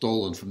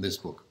stolen from this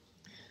book.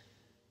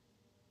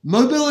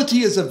 Mobility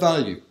is a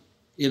value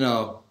in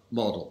our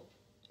model.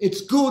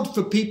 It's good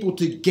for people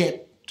to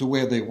get to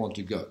where they want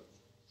to go.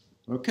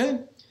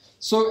 Okay?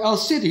 So our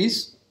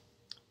cities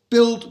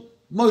build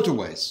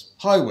motorways,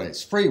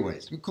 highways,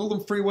 freeways. We call them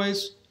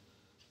freeways,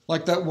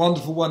 like that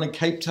wonderful one in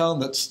Cape Town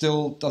that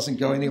still doesn't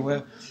go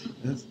anywhere.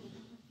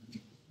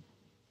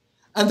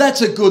 And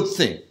that's a good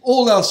thing.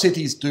 All our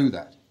cities do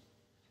that.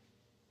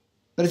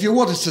 But if you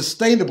want a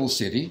sustainable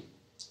city,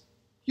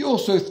 you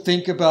also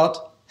think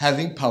about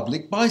having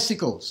public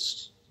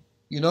bicycles.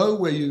 You know,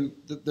 where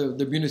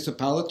the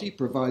municipality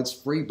provides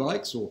free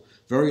bikes or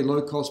very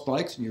low-cost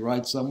bikes, and you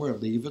ride somewhere,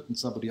 leave it, and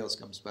somebody else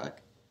comes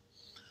back.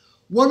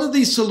 One of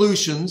these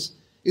solutions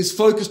is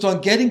focused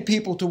on getting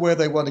people to where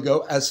they want to go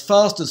as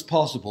fast as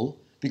possible,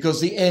 because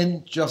the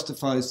end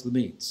justifies the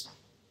means.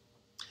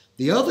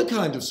 The other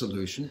kind of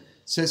solution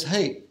says,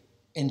 hey,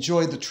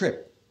 enjoy the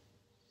trip.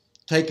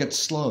 Take it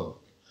slow.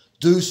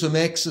 Do some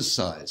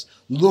exercise.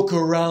 Look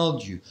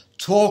around you.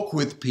 Talk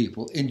with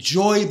people.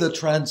 Enjoy the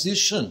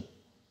transition.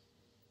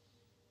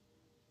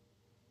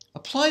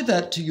 Apply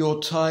that to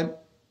your time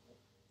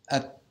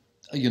at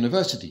a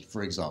university,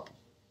 for example,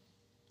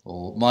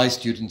 or my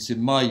students in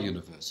my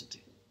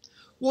university.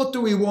 What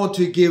do we want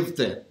to give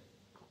them?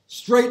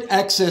 Straight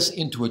access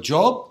into a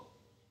job,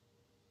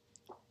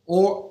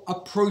 or a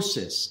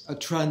process, a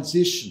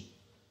transition?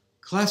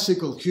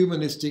 Classical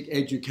humanistic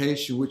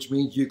education, which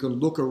means you can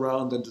look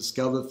around and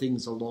discover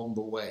things along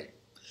the way.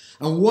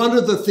 And one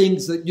of the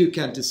things that you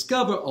can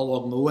discover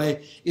along the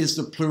way is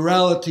the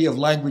plurality of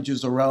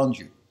languages around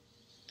you.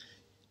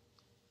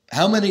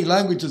 How many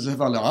languages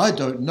have I learned? I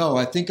don't know.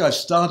 I think I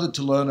started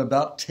to learn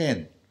about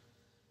 10.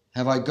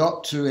 Have I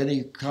got to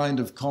any kind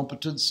of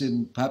competence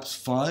in perhaps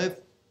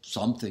 5?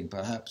 Something,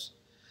 perhaps.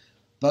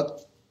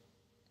 But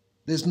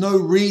there's no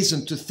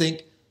reason to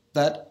think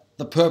that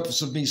the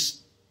purpose of me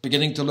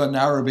beginning to learn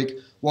Arabic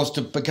was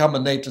to become a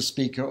native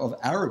speaker of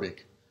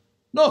Arabic.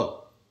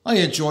 No, I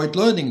enjoyed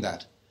learning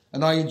that.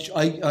 And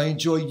I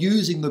enjoy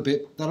using the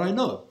bit that I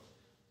know.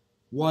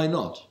 Why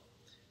not?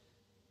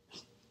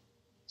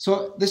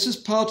 So this is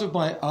part of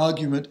my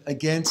argument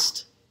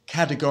against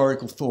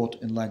categorical thought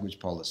in language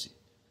policy,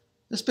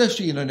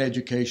 especially in an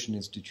education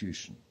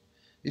institution.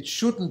 It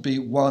shouldn't be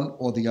one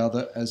or the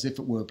other as if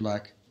it were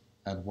black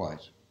and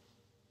white.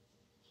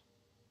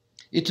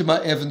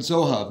 Itamar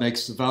Evans-Zohar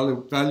makes a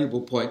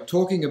valuable point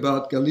talking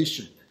about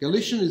Galician.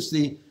 Galician is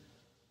the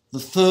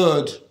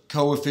third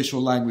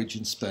co-official language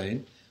in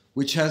Spain,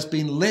 which has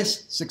been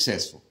less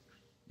successful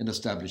in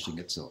establishing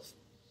itself.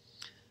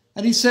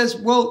 And he says,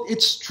 well,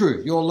 it's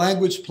true, your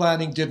language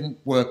planning didn't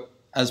work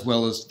as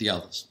well as the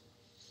others.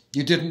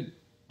 You didn't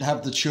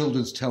have the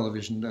children's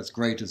television as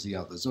great as the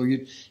others, or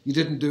you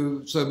didn't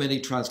do so many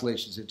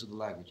translations into the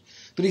language.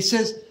 But he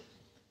says,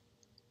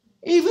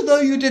 even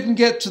though you didn't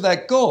get to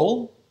that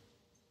goal,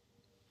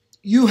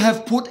 you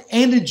have put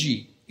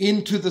energy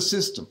into the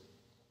system.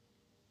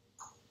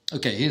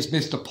 Okay, here's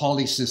Mr.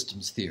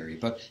 Polysystems theory,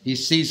 but he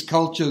sees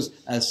cultures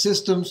as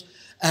systems,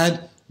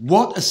 and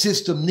what a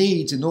system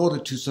needs in order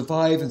to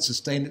survive and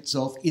sustain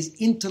itself is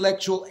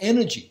intellectual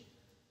energy.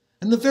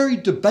 And the very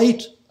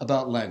debate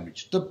about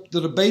language, the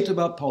debate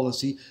about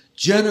policy,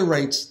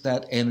 generates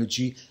that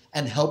energy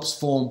and helps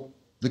form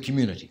the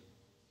community.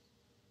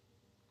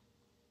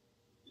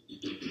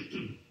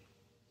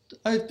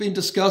 I've been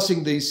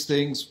discussing these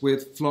things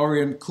with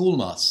Florian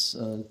Kuhlmaß,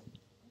 a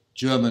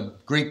German,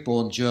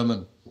 Greek-born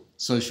German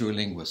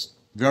sociolinguist,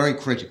 very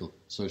critical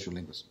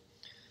sociolinguist.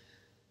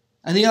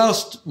 And he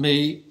asked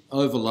me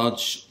over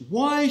lunch,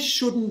 why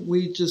shouldn't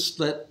we just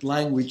let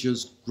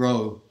languages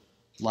grow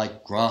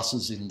like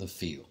grasses in the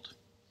field?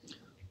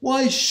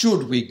 Why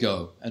should we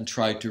go and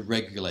try to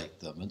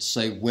regulate them and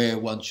say where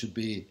one should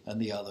be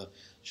and the other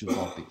should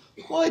not be?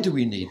 Why do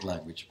we need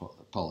language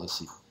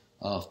policy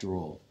after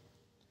all?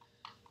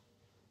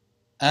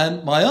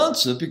 And my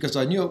answer, because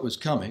I knew it was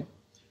coming,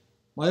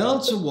 my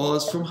answer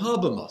was from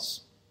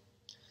Habermas,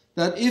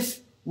 that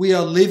if we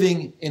are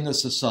living in a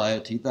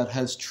society that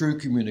has true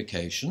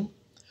communication,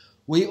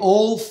 we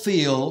all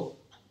feel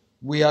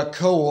we are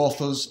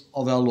co-authors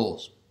of our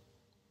laws.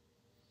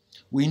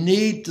 We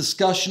need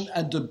discussion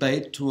and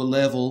debate to a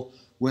level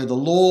where the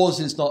laws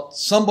is not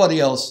somebody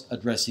else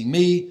addressing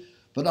me,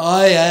 but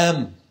I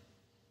am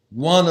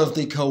one of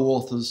the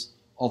co-authors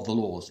of the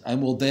laws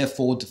and will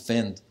therefore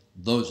defend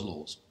those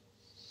laws.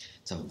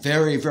 It's a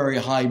very, very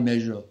high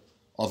measure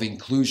of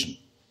inclusion.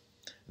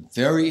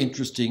 Very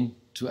interesting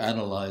to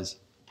analyze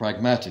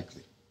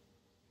pragmatically.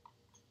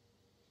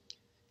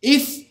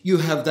 If you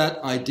have that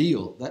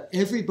ideal that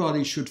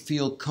everybody should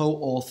feel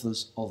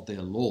co-authors of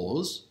their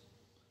laws,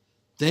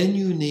 then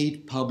you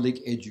need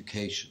public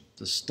education.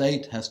 The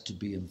state has to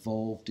be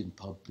involved in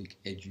public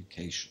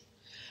education.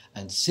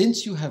 And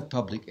since you have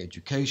public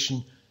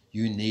education,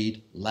 you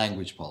need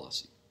language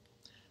policy.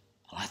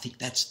 And I think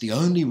that's the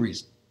only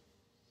reason.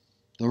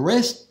 The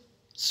rest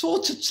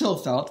sorts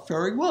itself out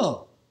very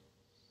well.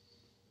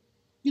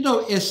 You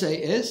know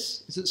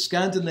SAS, is it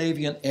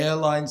Scandinavian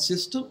Airline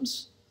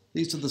Systems?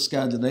 These are the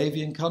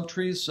Scandinavian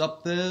countries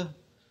up there.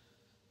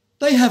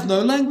 They have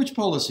no language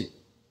policy.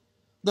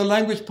 The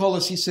language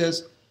policy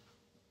says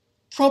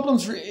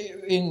problems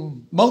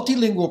in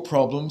multilingual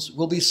problems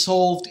will be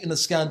solved in a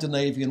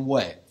Scandinavian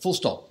way, full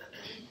stop.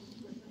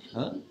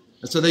 And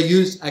so they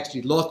use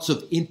actually lots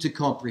of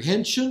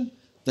intercomprehension.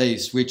 They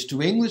switch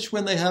to English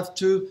when they have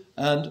to,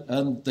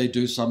 and they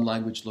do some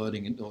language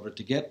learning in order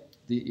to get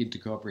the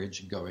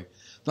intercomprehension going.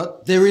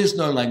 But there is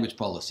no language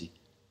policy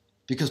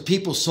because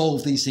people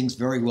solve these things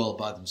very well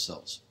by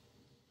themselves.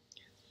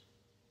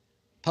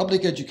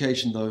 Public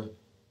education, though,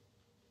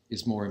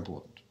 is more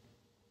important.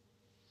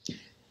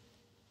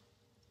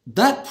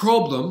 That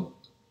problem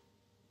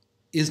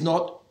is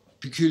not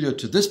peculiar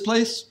to this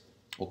place,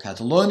 or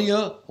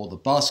Catalonia, or the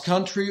Basque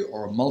Country,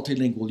 or a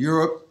multilingual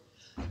Europe.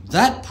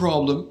 That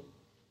problem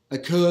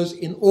occurs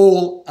in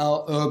all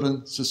our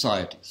urban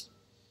societies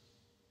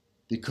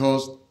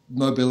because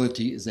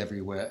mobility is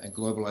everywhere and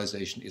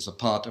globalization is a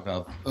part of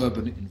our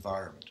urban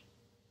environment.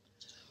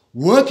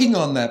 Working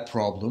on that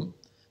problem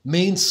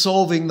means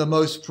solving the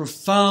most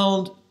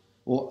profound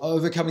or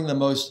overcoming the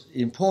most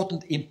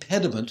important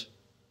impediment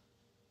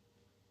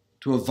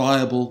to a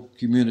viable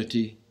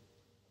community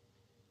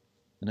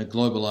in a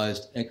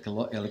globalized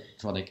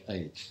electronic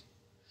age.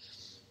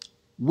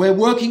 We're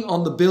working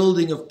on the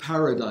building of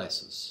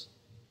paradises.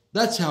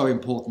 That's how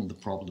important the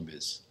problem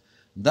is.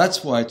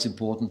 That's why it's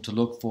important to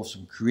look for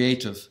some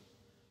creative,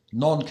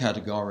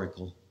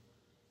 non-categorical,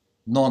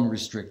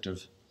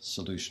 non-restrictive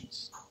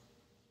solutions.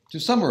 To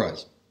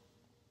summarize,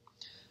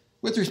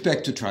 with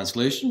respect to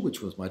translation,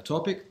 which was my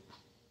topic,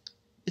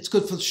 it's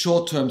good for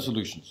short-term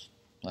solutions,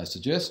 I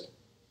suggest.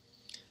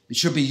 It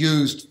should be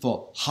used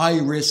for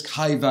high-risk,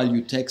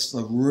 high-value texts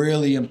of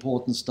really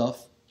important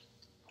stuff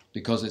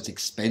because it's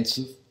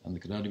expensive and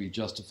it can only be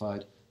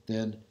justified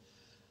then.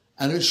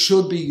 And it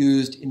should be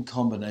used in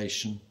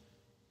combination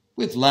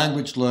with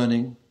language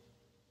learning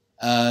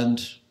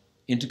and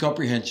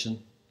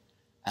intercomprehension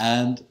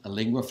and a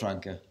lingua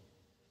franca,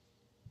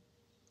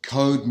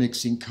 code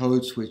mixing,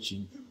 code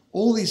switching,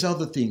 all these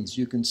other things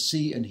you can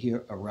see and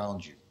hear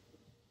around you.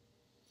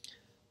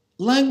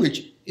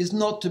 Language is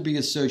not to be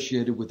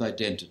associated with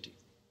identity.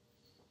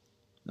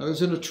 I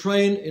was in a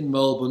train in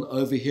Melbourne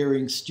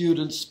overhearing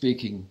students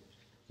speaking,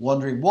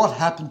 wondering what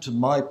happened to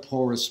my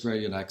poor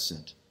Australian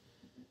accent.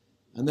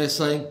 And they're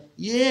saying,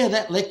 yeah,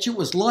 that lecture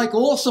was like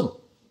awesome.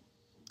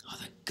 Oh,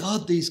 thank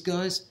God, these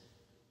guys,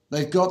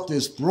 they've got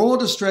this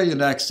broad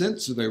Australian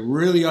accent, so they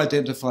really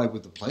identify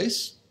with the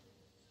place.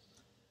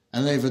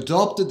 And they've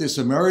adopted this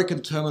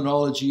American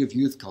terminology of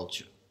youth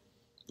culture.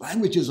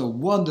 Language is a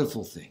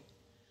wonderful thing.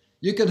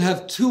 You can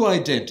have two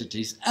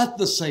identities at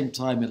the same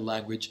time in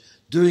language,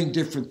 doing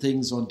different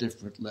things on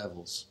different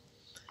levels.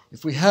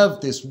 If we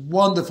have this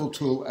wonderful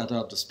tool at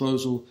our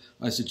disposal,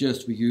 I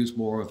suggest we use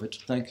more of it.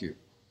 Thank you.